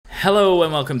Hello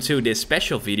and welcome to this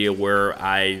special video where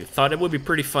I thought it would be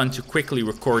pretty fun to quickly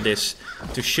record this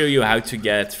to show you how to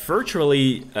get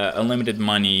virtually unlimited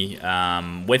money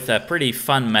with a pretty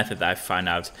fun method I found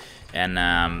out.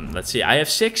 And let's see, I have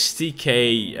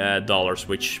 $60k dollars,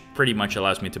 which pretty much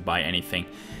allows me to buy anything.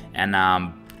 And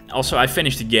also I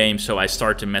finished the game, so I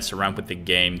start to mess around with the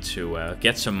game to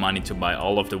get some money to buy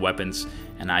all of the weapons.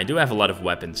 And I do have a lot of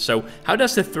weapons. So how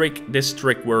does this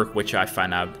trick work, which I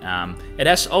found out? It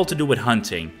has all to do with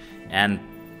hunting. And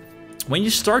when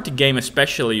you start the game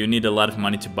especially, you need a lot of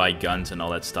money to buy guns and all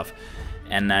that stuff.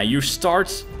 And you start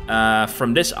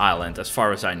from this island, as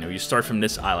far as I know. You start from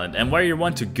this island. And where you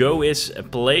want to go is a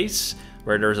place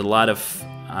where there's a lot of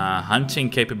hunting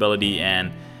capability.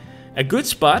 And a good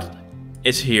spot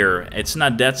is here. It's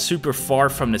not that super far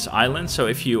from this island. So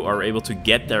if you are able to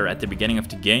get there at the beginning of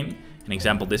the game, an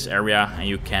example, this area, and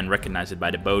you can recognize it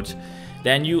by the boat,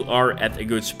 then you are at a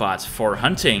good spot for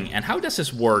hunting. And how does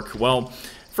this work? Well,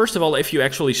 first of all, if you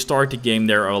actually start the game,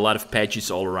 there are a lot of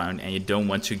patches all around and you don't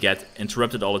want to get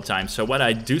interrupted all the time. So what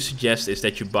I do suggest is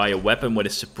that you buy a weapon with a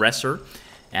suppressor.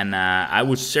 And I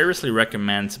would seriously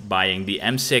recommend buying the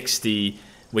M60,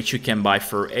 which you can buy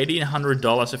for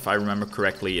 $1,800 if I remember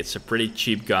correctly. It's a pretty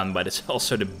cheap gun, but it's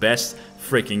also the best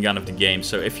freaking gun of the game.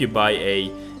 So if you buy a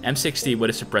M60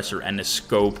 with a suppressor and a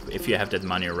scope, if you have that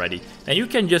money already, then you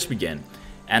can just begin.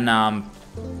 And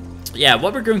yeah,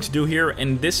 what we're going to do here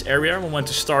in this area, we want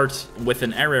to start with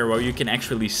an area where you can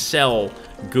actually sell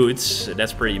goods.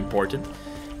 That's pretty important.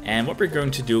 And what we're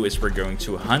going to do is we're going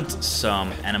to hunt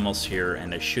some animals here,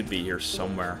 and they should be here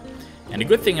somewhere. And the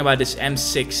good thing about this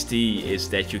M60 is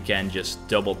that you can just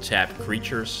double tap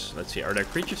creatures. Let's see, are there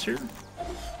creatures here?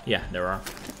 Yeah, there are.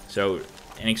 So,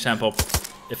 an example,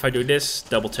 if I do this,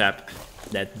 double tap,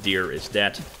 that deer is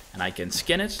dead, and I can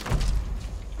skin it.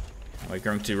 We're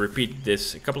going to repeat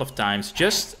this a couple of times,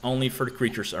 just only for the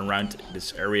creatures around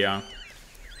this area.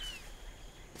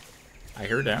 I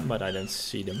hear them, but I don't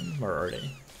see them. Where are they?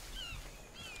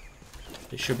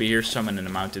 They should be here somewhere in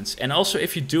the mountains. And also,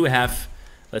 if you do have,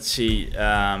 let's see,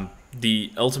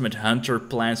 the ultimate hunter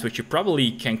plants, which you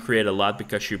probably can create a lot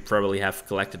because you probably have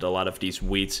collected a lot of these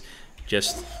weeds.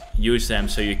 Just use them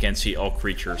so you can see all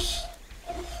creatures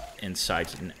inside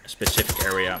a specific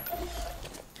area.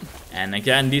 And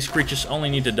again, these creatures only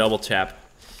need to double tap.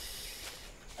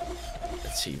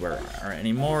 Let's see, where are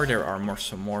any more? There are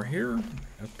some more here.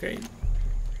 Okay.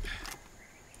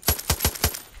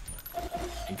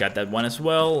 You got that one as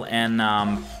well. And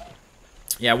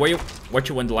yeah, what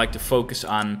you want to like to focus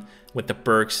on with the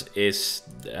perks is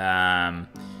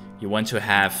you want to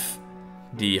have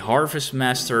the Harvest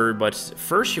Master, but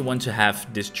first you want to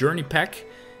have this Journey Pack.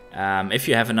 If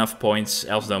you have enough points,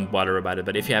 else don't bother about it.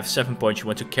 But if you have 7 points, you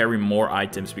want to carry more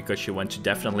items because you want to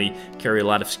definitely carry a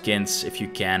lot of skins if you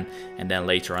can. And then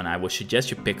later on, I would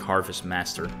suggest you pick Harvest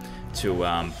Master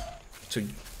to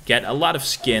get a lot of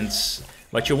skins.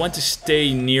 But you want to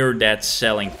stay near that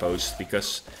selling post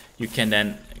because you can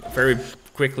then very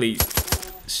quickly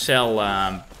sell.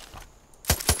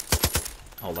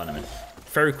 Hold on a minute.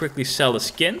 Very quickly sell the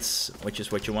skins, which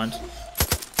is what you want.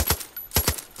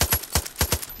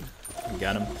 You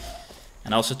got them.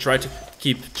 And also try to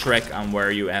keep track on where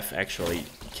you have actually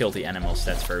killed the animals.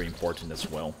 That's very important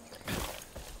as well.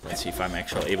 Let's see if I'm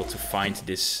actually able to find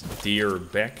this deer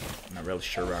back. I'm not really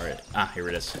sure where it... Ah, here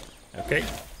it is. Okay.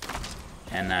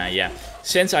 And yeah,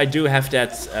 since I do have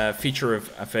that feature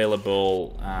available,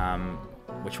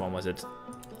 which one was it?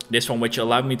 This one, which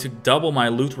allowed me to double my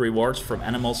loot rewards from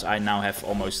animals. I now have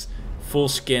almost full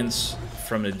skins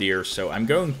from the deer. So I'm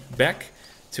going back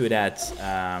to that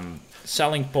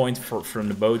selling point from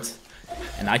the boat.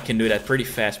 And I can do that pretty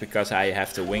fast because I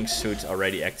have the wingsuit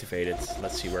already activated.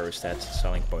 Let's see, where is that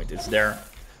selling point? It's there.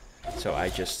 So I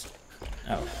just...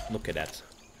 Oh, look at that.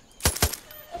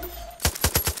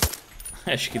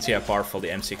 As you can see how powerful the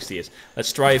M60 is.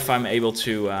 Let's try if I'm able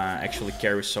to actually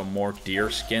carry some more deer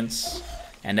skins.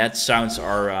 And that sounds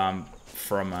are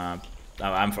from...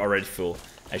 I'm already full,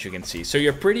 as you can see. So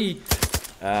you're pretty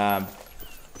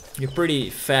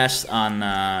fast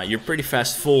on... you're pretty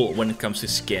fast full when it comes to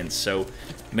skins. So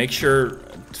make sure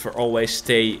for always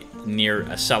stay near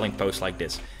a selling post like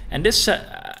this. And this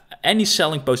any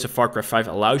selling post of Far Cry 5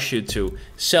 allows you to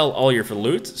sell all your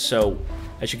loot. So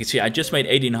as you can see, I just made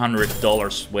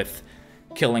 $1,800 with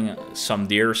killing some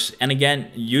deers. And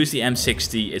again, use the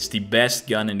M60. It's the best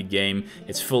gun in the game.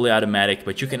 It's fully automatic,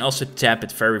 but you can also tap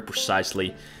it very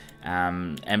precisely.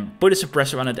 And put a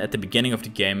suppressor on it at the beginning of the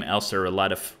game, else there are a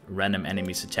lot of random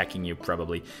enemies attacking you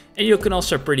probably. And you can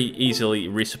also pretty easily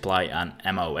resupply on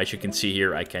ammo. As you can see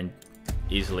here, I can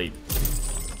easily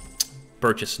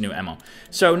purchase new ammo.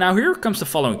 So now here comes the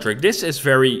following trick. This is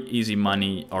very easy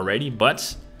money already,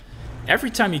 but every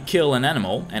time you kill an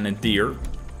animal and a deer,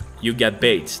 you get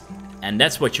bait. And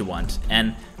that's what you want.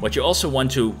 And what you also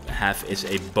want to have is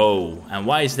a bow. And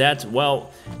why is that? Well,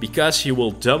 because you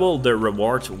will double the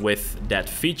reward with that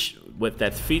feat,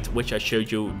 which I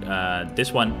showed you,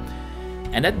 this one.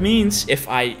 And that means if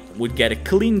I would get a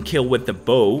clean kill with the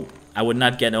bow, I would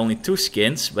not get only 2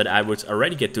 skins, but I would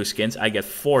already get 2 skins. I get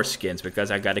 4 skins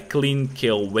because I got a clean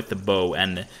kill with the bow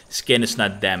and the skin is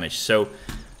not damaged. So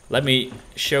let me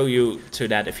show you to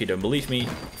that if you don't believe me.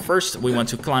 First, we want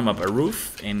to climb up a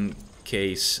roof in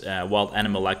case a wild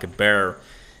animal like a bear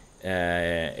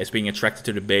is being attracted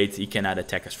to the bait. He cannot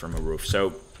attack us from a roof.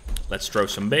 So let's throw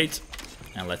some bait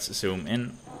and let's zoom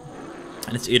in.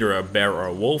 And it's either a bear or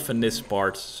a wolf in this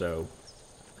part, so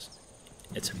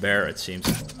it's a bear, it seems.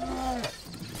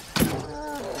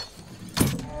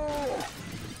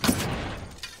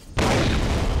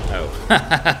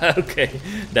 Oh, okay,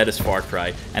 that is Far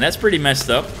Cry. And that's pretty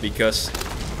messed up, because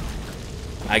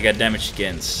I got damaged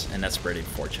skins, and that's pretty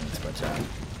unfortunate, but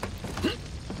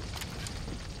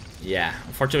yeah,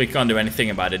 unfortunately we can't do anything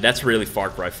about it. That's really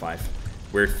Far Cry 5,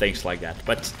 weird things like that.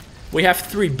 But we have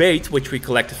 3 bait, which we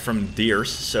collected from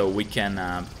deers, so we can...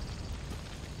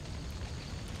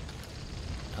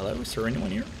 Hello, is there anyone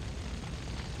here?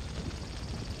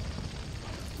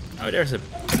 Oh, there's a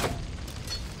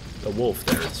wolf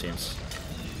there, it seems.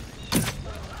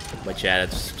 But yeah,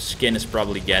 that skin is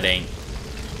probably getting...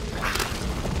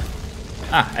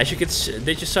 Ah, as you can see,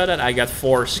 did you saw that? I got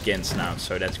 4 skins now,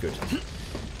 so that's good.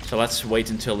 So let's wait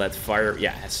until that fire...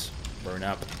 Yeah, it's burned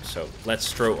up. So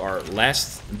let's throw our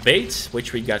last bait,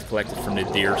 which we got collected from the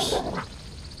deers.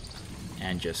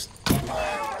 And just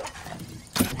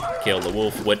kill the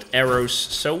wolf with arrows.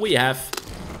 So we have,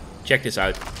 check this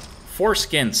out, 4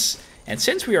 skins. And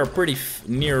since we are pretty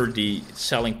near the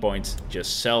selling point,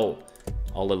 just sell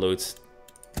all the loot.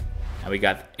 And we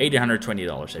got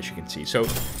 $820, as you can see. So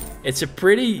it's a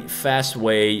pretty fast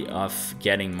way of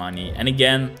getting money. And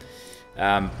again,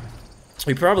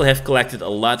 we probably have collected a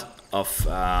lot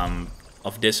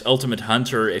of this ultimate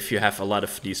hunter if you have a lot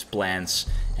of these plants,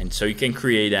 and so you can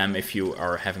create them if you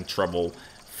are having trouble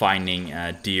finding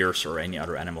deers or any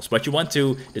other animals. But you want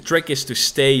to, the trick is to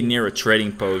stay near a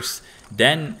trading post,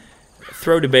 then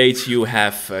throw the baits you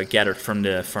have gathered from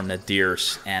the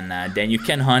deers, and then you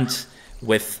can hunt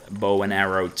with bow and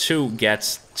arrow to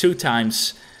get 2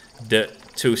 times the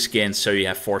 2 skins, so you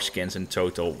have 4 skins in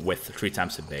total with 3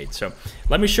 times the bait. So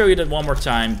let me show you that one more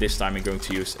time. This time I'm going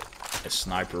to use a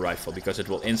sniper rifle because it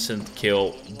will instant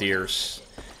kill deers.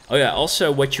 Oh yeah,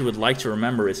 also what you would like to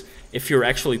remember is if you're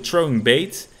actually throwing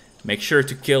bait, make sure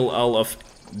to kill all of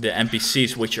the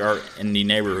NPCs which are in the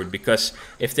neighborhood, because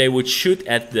if they would shoot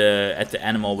at the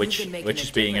animal which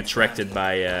is being attracted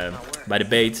by the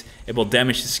bait, it will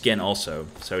damage the skin also.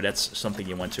 So that's something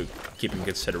you want to keep in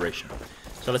consideration.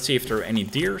 So let's see if there are any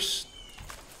deers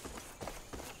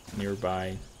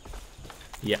nearby.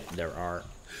 Yeah, there are.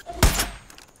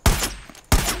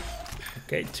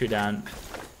 Okay, 2 down.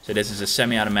 So this is a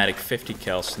semi-automatic 50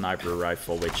 cal sniper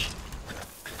rifle, which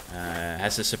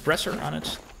has a suppressor on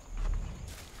it.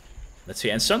 Let's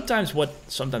see. And sometimes what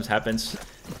happens,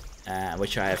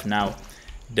 which I have now,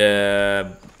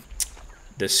 the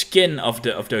skin of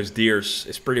those deers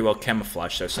is pretty well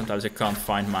camouflaged. So sometimes I can't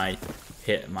find my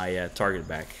target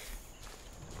back,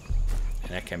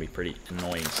 and that can be pretty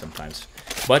annoying sometimes.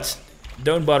 But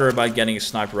don't bother about getting a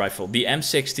sniper rifle. The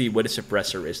M60 with a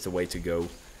suppressor is the way to go,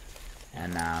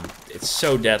 and it's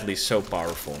so deadly, so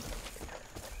powerful.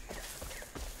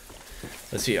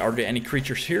 Let's see, are there any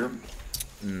creatures here?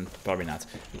 Probably not.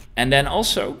 And then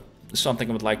also something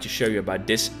I would like to show you about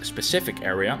this specific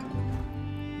area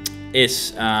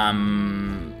is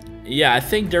yeah, I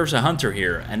think there's a hunter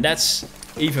here, and that's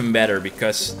even better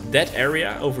because that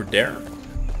area over there,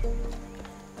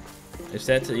 is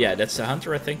that, yeah, that's the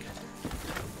hunter, I think.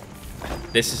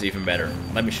 This is even better.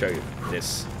 Let me show you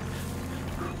this.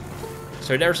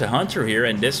 So there's a hunter here,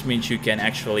 and this means you can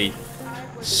actually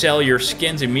sell your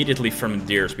skins immediately from the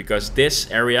deers, because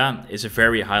this area is a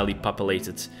very highly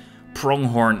populated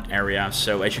pronghorn area.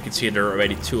 So as you can see, there are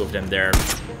already 2 of them there.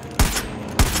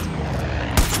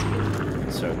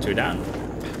 So 2 down.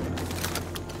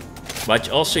 But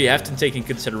also you have to take in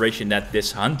consideration that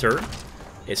this hunter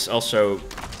is also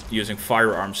using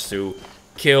firearms to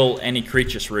kill any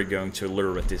creatures we're going to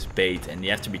lure with this bait, and you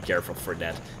have to be careful for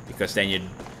that, because then you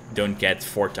don't get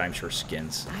 4 times your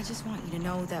skins. I just want you to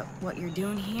know that what you're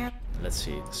doing here. Let's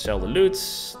see, sell the loot.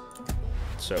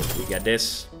 So we got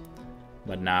this.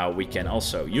 But now we can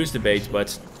also use the bait,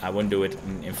 but I won't do it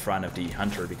in front of the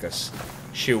hunter because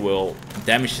she will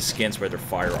damage the skins with her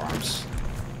firearms.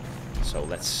 So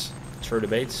let's throw the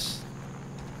baits.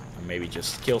 Or maybe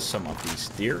just kill some of these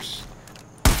deers.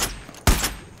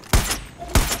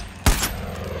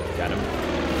 Got him.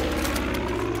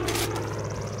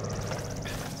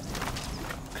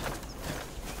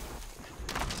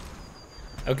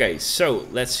 Okay, so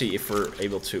let's see if we're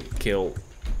able to kill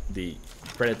the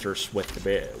predators with the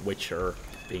bait, which are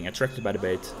being attracted by the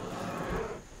bait.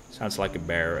 Sounds like a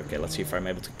bear. Okay, let's see if I'm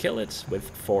able to kill it with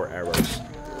 4 arrows.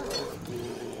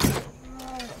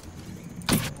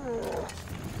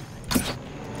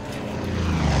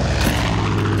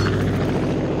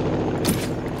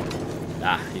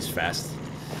 Ah, he's fast.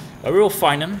 But we will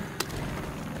find him,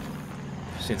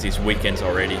 since he's weakened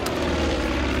already.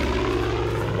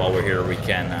 While we're here, we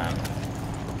can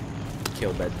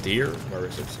kill that deer. Where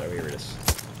is it? So here it is.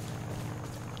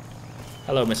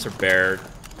 Hello, Mr. Bear.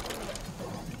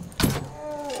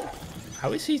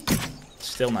 How is he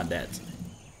still not dead?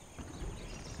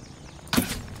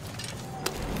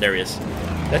 There he is.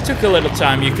 That took a little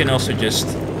time. You can also just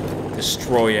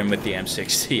destroy him with the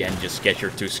M60 and just get your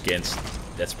 2 skins.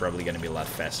 That's probably going to be a lot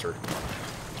faster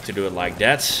to do it like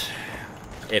that,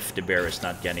 if the bear is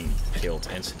not getting killed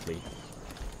instantly.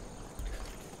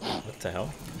 What the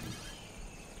hell?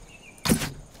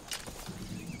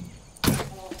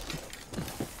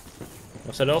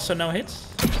 Was that also no hits?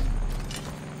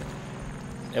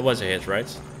 It was a hit, right?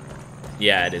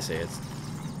 Yeah, it is a hit.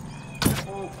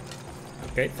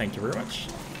 Okay, thank you very much.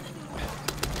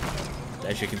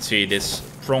 As you can see, this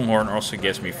pronghorn also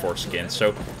gives me 4 skins.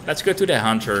 So let's go to the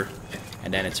hunter,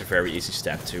 and then it's a very easy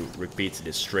step to repeat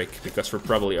this trick, because we're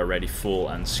probably already full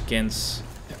on skins.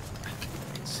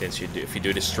 Since if you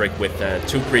do this trick with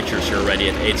 2 creatures, you're already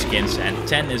at 8 skins, and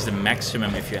 10 is the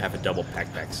maximum if you have a double pack.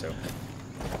 So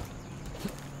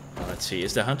let's see,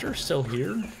 is the hunter still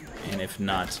here? And if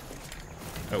not,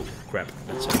 oh crap,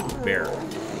 that's a bear.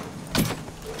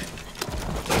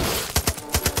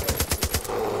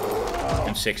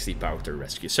 M60 power to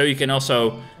rescue. So you can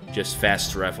also just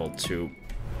fast travel to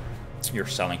your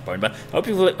selling point. But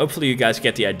hopefully you guys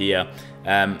get the idea.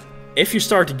 If you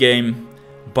start the game,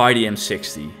 buy the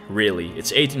M60, really.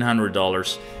 It's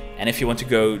 $1,800, and if you want to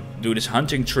go do this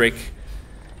hunting trick,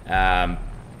 buy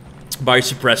a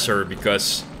suppressor,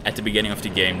 because at the beginning of the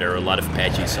game there are a lot of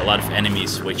patches, a lot of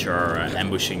enemies which are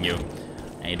ambushing you,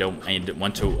 and you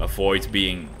want to avoid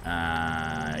being,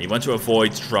 you want to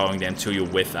avoid drawing them to you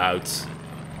without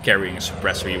carrying a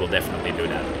suppressor. You will definitely do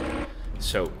that.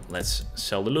 So let's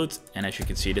sell the loot, and as you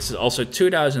can see, this is also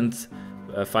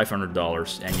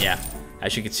 $2,500, and yeah.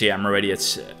 As you can see, I'm already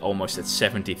at almost at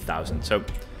 70,000. So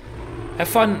have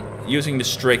fun using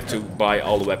this trick to buy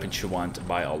all the weapons you want,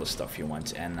 buy all the stuff you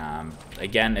want. And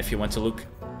again, if you want to look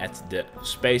at the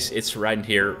space, it's right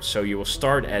here. So you will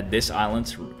start at this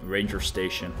island, Ranger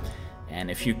Station. And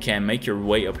if you can make your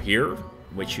way up here,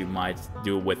 which you might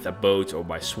do with a boat or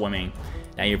by swimming,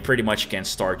 then you pretty much can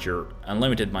start your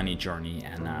unlimited money journey.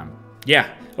 And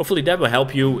yeah, hopefully that will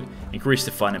help you increase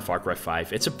the fun in Far Cry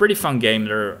 5. It's a pretty fun game.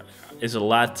 There is a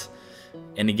lot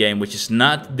in the game which is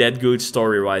not that good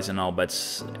story-wise and all, but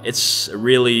it's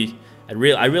really, I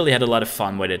really had a lot of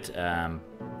fun with it,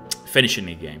 finishing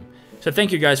the game. So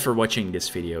thank you guys for watching this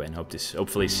video, and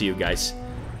hopefully see you guys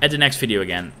at the next video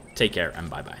again. Take care and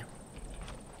bye bye.